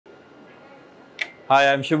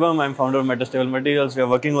Hi, I'm Shubham. I'm founder of Metastable Materials. We are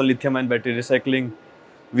working on lithium-ion battery recycling.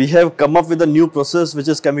 We have come up with a new process which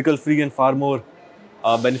is chemical-free and far more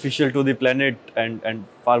beneficial to the planet and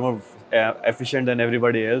far more efficient than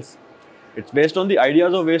everybody else. It's based on the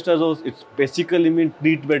ideas of waste as it's basically mean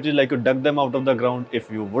treat batteries like you dug them out of the ground. If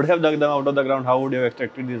you would have dug them out of the ground, how would you have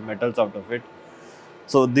extracted these metals out of it?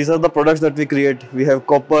 So these are the products that we create. We have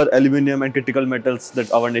copper, aluminium, and critical metals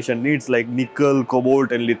that our nation needs, like nickel,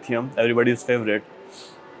 cobalt, and lithium. Everybody's favorite.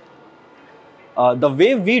 The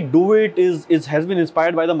way we do it is has been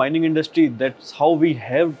inspired by the mining industry. That's how we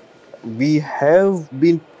have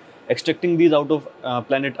been extracting these out of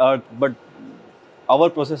planet Earth. But our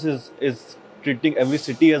process is treating every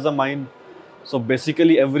city as a mine. So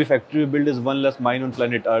basically, every factory we build is one less mine on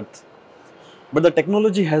planet Earth. But the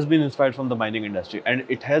technology has been inspired from the mining industry, and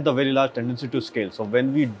it has a very large tendency to scale. So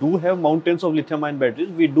when we do have mountains of lithium-ion batteries,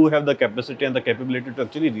 we do have the capacity and the capability to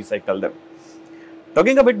actually recycle them.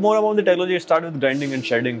 Talking a bit more about the technology, it starts with grinding and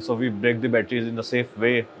shedding. So we break the batteries in the safe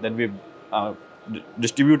way, then we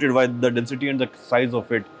distribute it by the density and the size of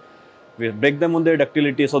it. We break them on their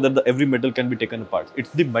ductility so that every metal can be taken apart. It's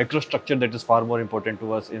the microstructure that is far more important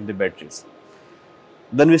to us in the batteries.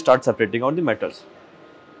 Then we start separating out the metals.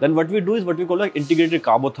 Then what we do is what we call like integrated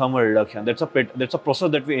carbothermal reduction. That's a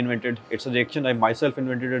process that we invented. It's a reaction I myself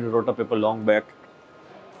invented and wrote a paper long back,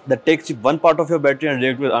 that takes one part of your battery and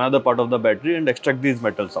react with another part of the battery and extract these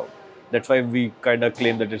metals out. That's why we kind of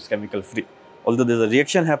claim that it's chemical free. Although there's a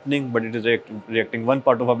reaction happening, but it is reacting one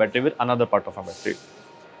part of a battery with another part of a battery.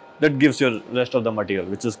 That gives you rest of the material,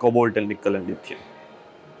 which is cobalt and nickel and lithium.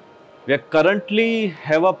 We currently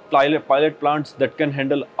have a pilot plants that can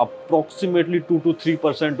handle approximately 2 to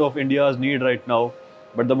 3% of India's need right now.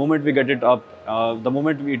 But the moment we get it up, the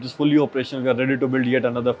moment it is fully operational, we are ready to build yet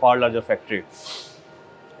another far larger factory,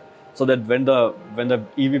 so that when the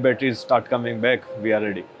EV batteries start coming back, we are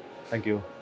ready. Thank you.